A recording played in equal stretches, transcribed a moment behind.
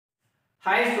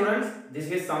Hi students,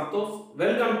 this is Santosh.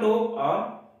 Welcome to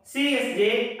our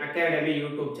CSJ Academy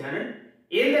YouTube channel.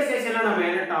 In this session, we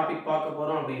will topic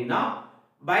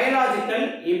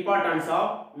biological importance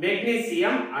of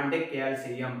magnesium and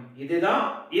calcium. This is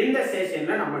in the session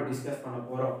we discuss.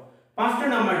 First, we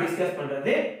discuss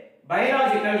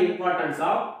biological importance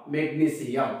of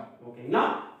magnesium. Okay,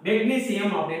 now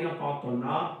magnesium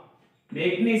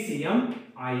magnesium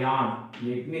ion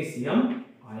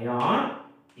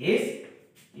is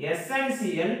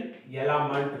essential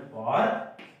element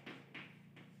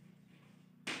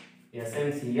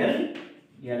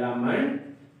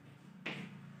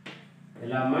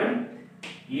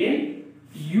in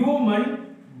human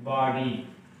body.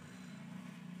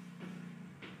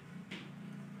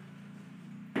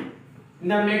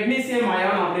 இந்த magnesium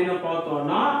ion அப்படினு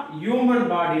பார்த்தோம்னா human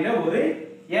bodyல ஒரு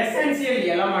essential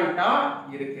element-ஆ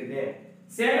இருக்குது.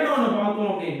 Second ஒன்னு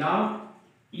பார்த்தோம் அப்படினா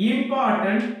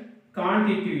important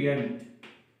constituent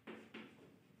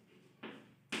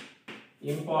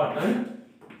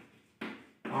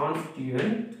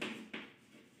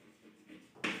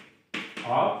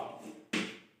of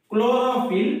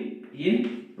chlorophyll in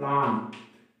plant.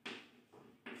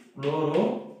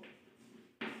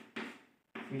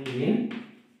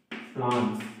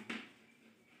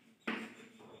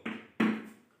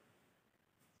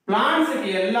 Plants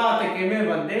எல்லாத்துக்குமே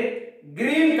வந்து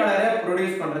green color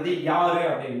produce பண்றது யாரு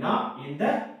அப்படினா இந்த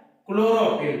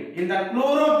chlorophyll. இந்த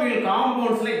chlorophyll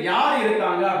compoundsல யார்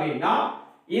இருக்காங்க அப்படினா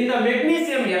இந்த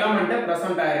magnesium element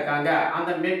present ஆயிருக்காங்க. அந்த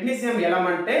magnesium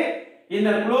element இந்த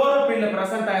chlorophyll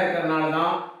present ஆயிருக்கிறதுனால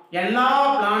தான் எல்லா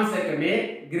plants-க்குமே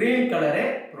green color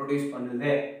produce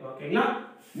பண்ணுது. ஓகேங்களா?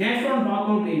 next one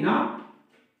பார்த்தோம் அப்படினா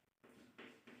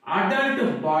adult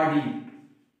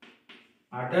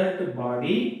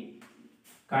body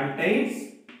contains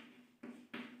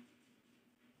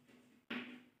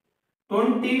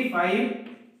 25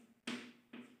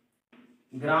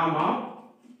 gram of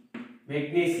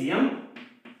magnesium,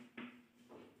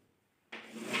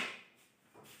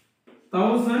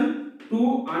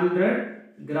 1200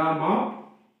 gram of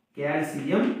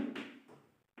calcium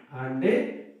and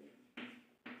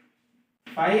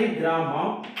 5 gram of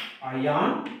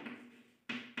iron,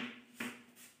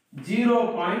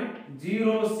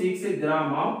 0.06 gram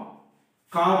of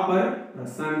copper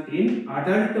present in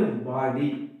adult body.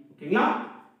 ஓகேங்களா?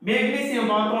 magnesium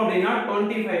பார்த்தோம் அப்படினா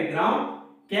 25 gram,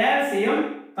 calcium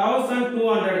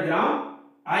 1200 gram,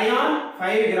 iron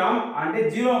 5 gram and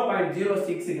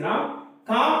 0.06 gram,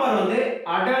 copper வந்து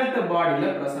adult bodyல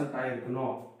present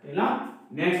ஆயிருக்கணும். ஓகேங்களா?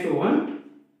 next one,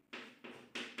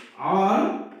 all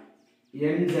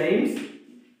enzymes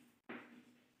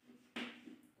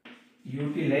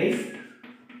utilize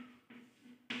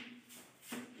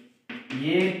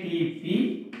ATP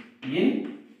in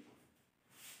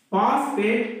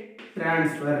phosphate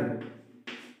transfer.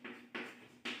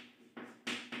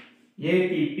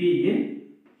 ATP in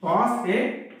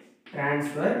phosphate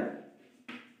transfer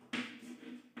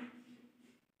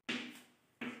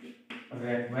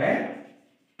where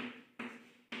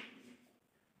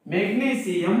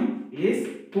magnesium is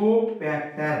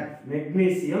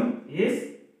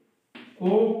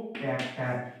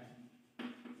cofactor.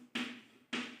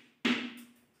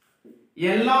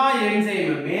 எல்லா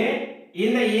என்சைமுமே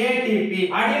இந்த ATP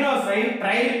adenosine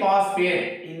triphosphate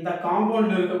இந்த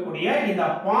காம்பவுண்ட்ல இருக்கக்கூடிய இந்த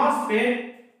பாஸ்பேட்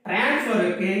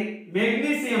டிரான்ஸ்ஃபருக்கு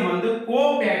மெக்னீசியம் வந்து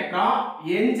கோஃபேக்டரா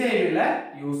என்சைம்ல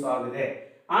use ஆகுது.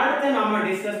 அடுத்து நாம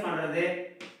டிஸ்கஸ் பண்றது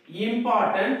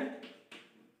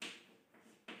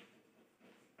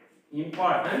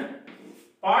important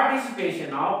participation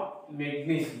of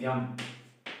magnesium.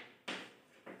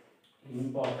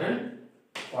 Important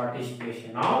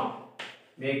participation of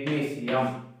magnesium.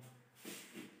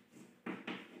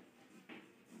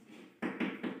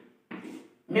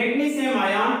 Magnesium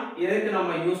ion எதுக்கு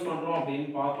நம்ம யூஸ் பண்றோம் அப்படினு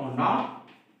பார்த்தோம்னா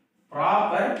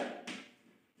proper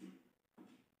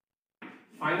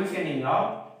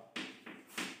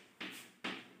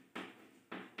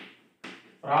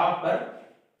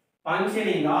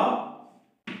functioning of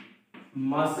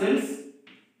muscles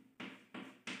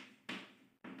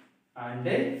and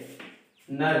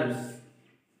nerves.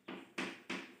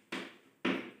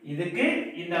 இதுக்கு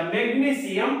இந்த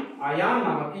magnesium ion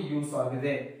நமக்கு யூஸ்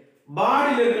ஆகுது.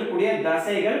 பாடியில் இருக்கக்கூடிய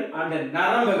தசைகள் and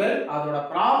நரம்புகள் அதோட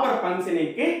ப்ராப்பர்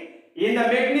ஃபங்க்ஷனிங்க்கு இந்த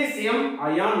magnesium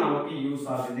ion நமக்கு யூஸ்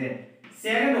ஆகுது.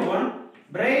 செகண்ட் ஒன்,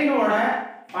 பிரெயினோட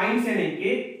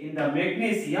ஃபங்க்ஷனிங்க்கு இந்த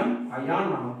magnesium ion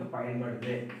நமக்கு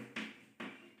பயன்படுது.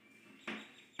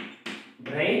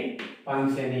 brain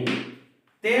functioning.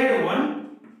 Third one,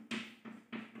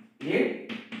 it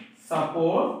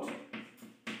support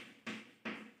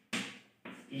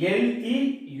healthy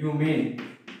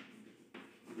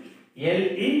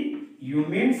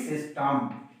immune system.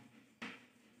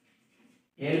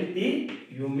 Healthy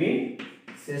immune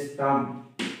system.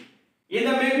 இந்த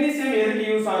மெக்னீசியம் எதுக்கு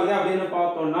யூஸ் ஆகுது அப்படினு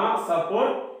பார்த்தோம்னா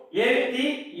சப்போர்ட் healthy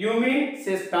immune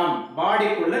system,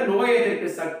 பாடிக்குள்ள நோய் எதிர்ப்பு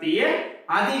சக்தியை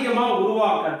அதிகமா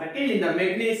உருவாக்குறதுக்கு இந்த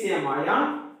மெக்னீசியம் அயான்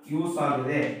யூஸ்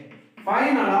ஆகுது.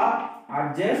 ஃபைனலா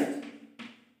adjust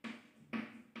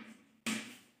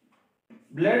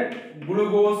blood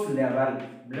glucose level.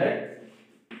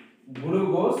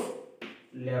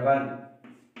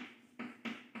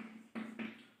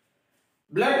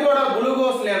 blood ஓட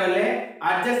குளுக்கோஸ் லெவலை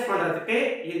அட்ஜஸ்ட் பண்றதுக்கு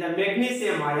இந்த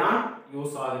மெக்னீசியம் அயான்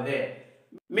யூஸ் ஆகுது.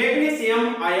 மெக்னீசியம்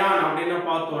அயான் அப்படினு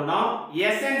பார்த்தோம்னா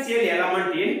essential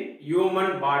element in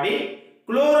human body.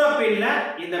 குளோரோபில்ல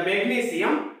இந்த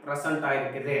மெக்னீசியம் பிரசன்ட்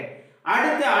ஆயிருக்குது.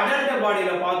 அடுத்து அடல்ட்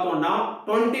பாடியில பார்த்தோம்னா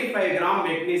 25 gram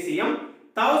magnesium,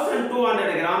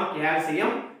 1200 gram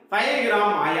calcium, 5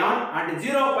 gram ion and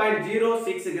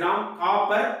 0.06 gram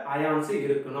copper ions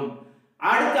இருக்கணும்.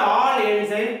 அடுத்து all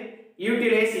enzyme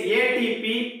utilize ATP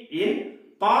in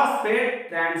phosphate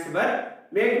transfer.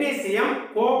 Magnesium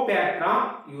கோபேக்டா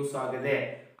use ஆகுது.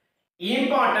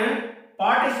 Important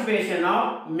participation of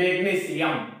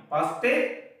magnesium. First,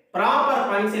 proper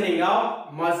functioning of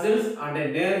muscles and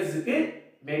nerves க்கு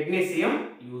magnesium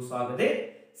use ஆகுது.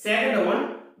 Second one,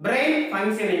 brain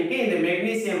functioning க்கு இந்த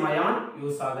magnesium ion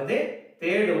use ஆகுது.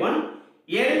 Third one,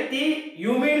 healthy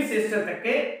immune system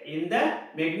க்கு இந்த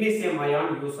magnesium ion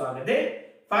use ஆகுது.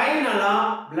 ஃபைனலா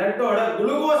blood ஓட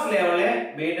குளுக்கோஸ் லெவலை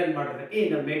மெயின்டைன் பண்றதுக்கு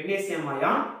இந்த மெக்னீசியம்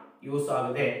அயான் யூஸ்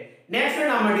ஆகுது. நெக்ஸ்ட்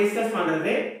நாம டிஸ்கஸ்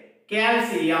பண்றது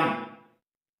calcium.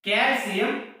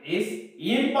 Calcium is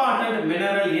important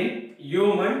mineral in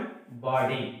human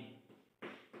body.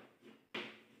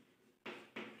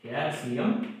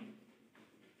 Calcium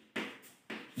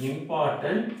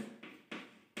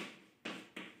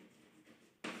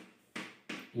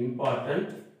important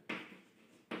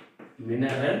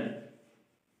mineral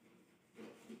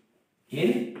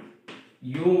in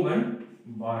human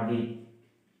body.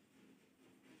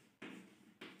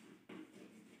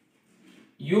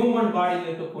 human body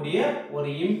இருக்கக்கூடிய ஒரு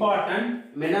இம்பார்ட்டன்ட்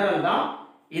மினரல் தான்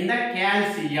இந்த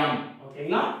கால்சியம்.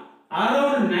 ஓகேங்களா?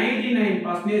 அரௌண்ட்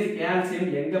 99% கால்சியம்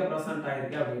எங்க பிரசன்ட்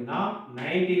ஆயிருக்கு அப்படினா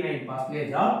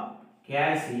 99% of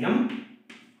calcium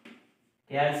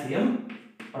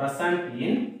present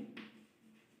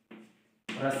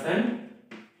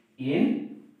in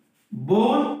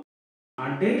bone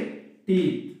and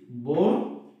teeth.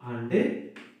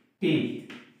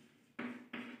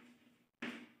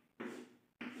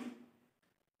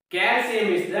 Calcium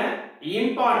is the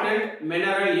important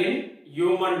mineral in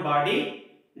human body.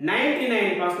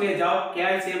 99% of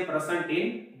calcium present in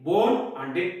bone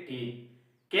and teeth.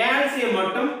 Calcium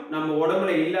மட்டும் நம்ம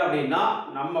உடம்புல இல்ல அப்படினா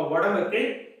நம்ம உடம்புக்கு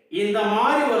இந்த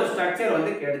மாதிரி ஒரு ஸ்ட்ரக்சர்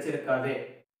வந்து கிடைச்சிருக்காது.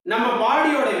 நம்ம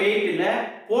பாடியோட வெயிட்ல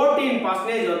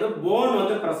 14% வந்து போன்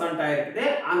வந்து பிரசன்ட் ஆயிருக்குது.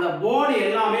 அந்த போன்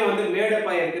எல்லாமே வந்து மேட் அப்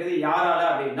ஆயிருக்கிறது யாரால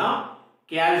அப்படினா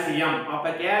கால்சியம். அப்ப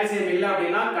கால்சியம் இல்ல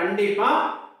அப்படினா கண்டிப்பா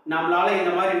நம்மளால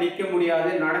இந்த மாதிரி நிக்க முடியாது,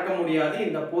 நடக்க முடியாது,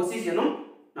 இந்த பொசிஷனும்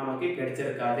நமக்கு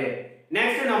கிடைச்சிருக்காது.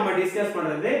 நெக்ஸ்ட் நம்ம டிஸ்கஸ்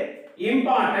பண்றது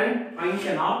important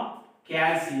function of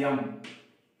calcium.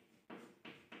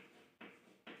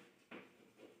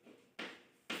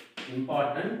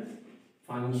 Important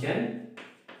function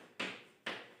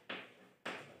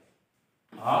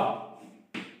of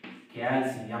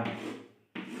calcium.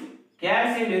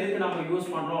 calcium எதுக்கு நம்ம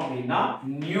யூஸ் பண்றோம் அப்படினா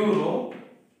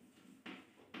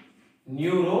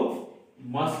நியூரோ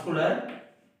மஸ்குலர்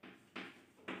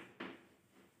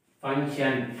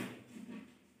ஃபங்க்ஷன்.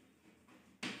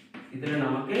 இதுல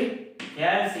நமக்கு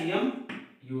calcium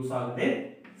யூஸ் ஆகுது.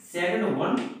 Second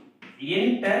one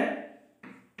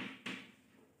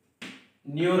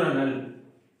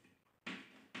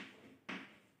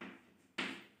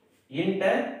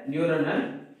interneuronal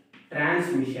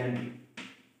transmission.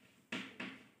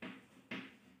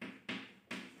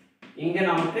 இங்க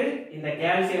நமக்கு இந்த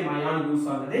கால்சியம் அயான் யூஸ்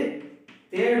ஆகுது.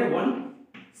 தேர்ட் ஒன்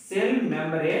செல்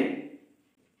மெம்பரேன்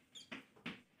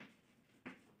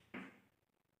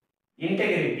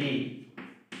இன்டெகிரிட்டி.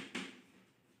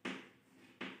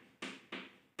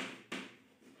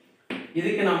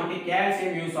 இதுக்கு நமக்கு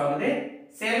கால்சியம் யூஸ் ஆகுது.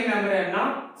 செல் மெம்பரேன்னா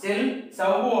செல்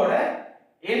சவ்வோட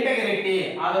இன்டெகிரிட்டி,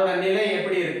 அதோட நிலை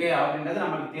எப்படி இருக்கு அப்படின்றது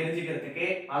நமக்கு தெரிஞ்சுக்கிறதுக்கு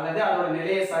அல்லது அதோட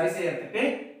நிலையை சரி செய்யறதுக்கு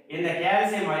இந்த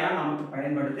கால்சியம் அயான் நமக்கு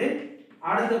பயன்படுது.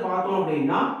 அடுத்து பார்த்தோம்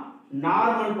அப்படின்னா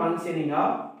normal functioning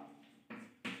of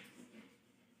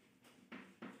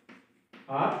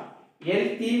R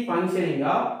healthy functioning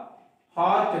of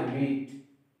heart beat.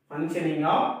 Functioning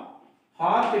of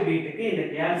heart பீட்டுக்கு இந்த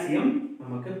கால்சியம்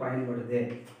நமக்கு பயன்படுது.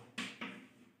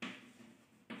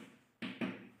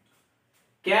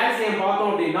 கால்சியம் பார்த்தோம்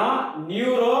அப்படின்னா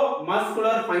நியூரோ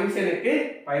மஸ்குலர் ஃபங்க்ஷனுக்கு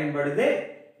பயன்படுது.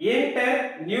 இன்டர்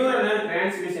நியூரனல்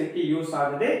டிரான்ஸ்மிஷனுக்கு யூஸ்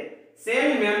ஆகுது.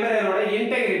 செல் மெம்பரேனோட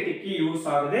இன்டெகிரிட்டிக்கு யூஸ்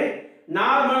ஆகுது.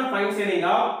 Normal functioning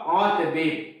of heart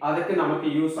beat அதுக்கு நமக்கு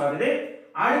யூஸ் ஆகுது.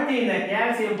 அடுத்து இந்த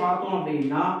கால்சியம் பார்த்தோம்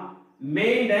அப்படின்னா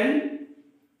maintain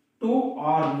two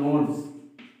hormones.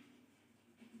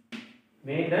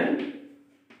 Maintain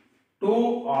two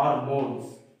hormones.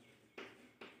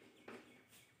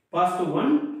 First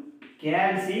one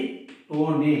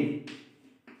calcitonin.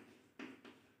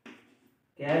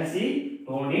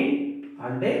 Calcitonin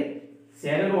and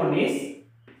second one is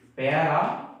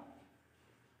parathyroid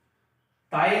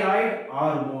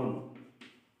hormone.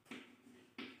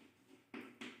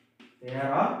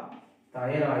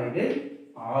 Parathyroid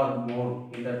hormone.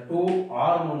 இந்த டூ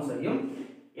ஹார்மோன்ஸையும்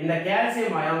இந்த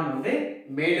கால்சியம் அயான் வந்து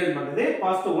மெயின்டைன் பண்ணுது.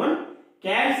 First one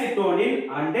calcitonin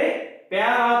and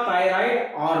parathyroid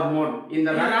hormone. இந்த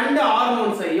ரெண்டு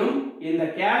ஹார்மோன்ஸையும் இந்த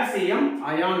கால்சியம்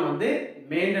அயான் வந்து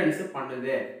மெயின்டெனன்ஸ்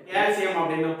பண்ணுது. Calcium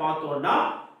அப்படின்னு பார்த்தோம்னா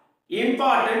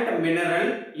important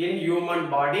mineral in human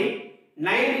body.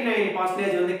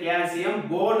 99% வந்து கால்சியம்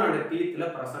போன் அண்ட் டீத்ல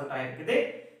பிரசன்ட் ஆயிருக்குது.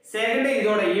 செகண்ட்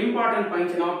இதோட இம்பார்ட்டன்ட்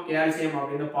ஃபங்க்ஷன் ஆஃப் கால்சியம்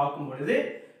அப்படின்னு பார்க்கும் பொழுது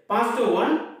first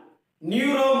one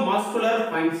neuro muscular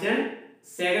function,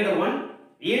 second one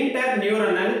inter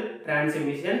நியூரனல்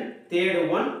transmission, third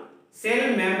one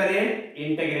sell membrane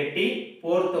integrity,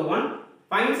 fourth one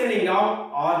functioning of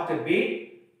heart beat.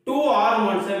 Two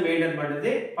hormones maintain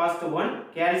பண்ணுது. First one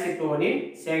calcitonin,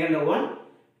 second one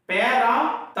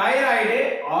parathyroid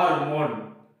hormone.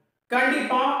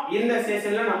 கண்டிப்பா இந்த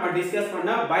செஷன்ல நம்ம discuss பண்ண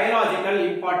biological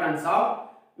importance of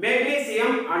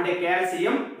magnesium and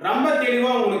calcium ரொம்ப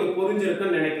தெளிவா உங்களுக்கு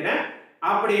புரிஞ்சிருக்குன்னு நினைக்கிறேன்.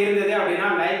 அப்படி இருந்தது அப்படின்னா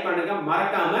லைக் பண்ணுங்க,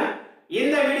 மறக்காம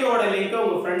இந்த வீடியோவோட லிங்க்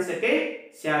உங்க ஃப்ரெண்ட்ஸுக்கு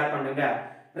ஷேர் பண்ணுங்க.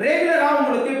 ரெகுலரா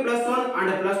உங்களுக்கு +1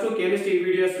 அண்ட் +2 கெமிஸ்ட்ரி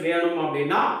வீடியோஸ் வேணும்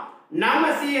அப்படின்னா நம்ம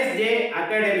CSJ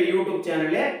அகாடமி யூடியூப்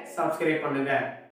சேனலை சப்ஸ்கிரைப் பண்ணுங்க.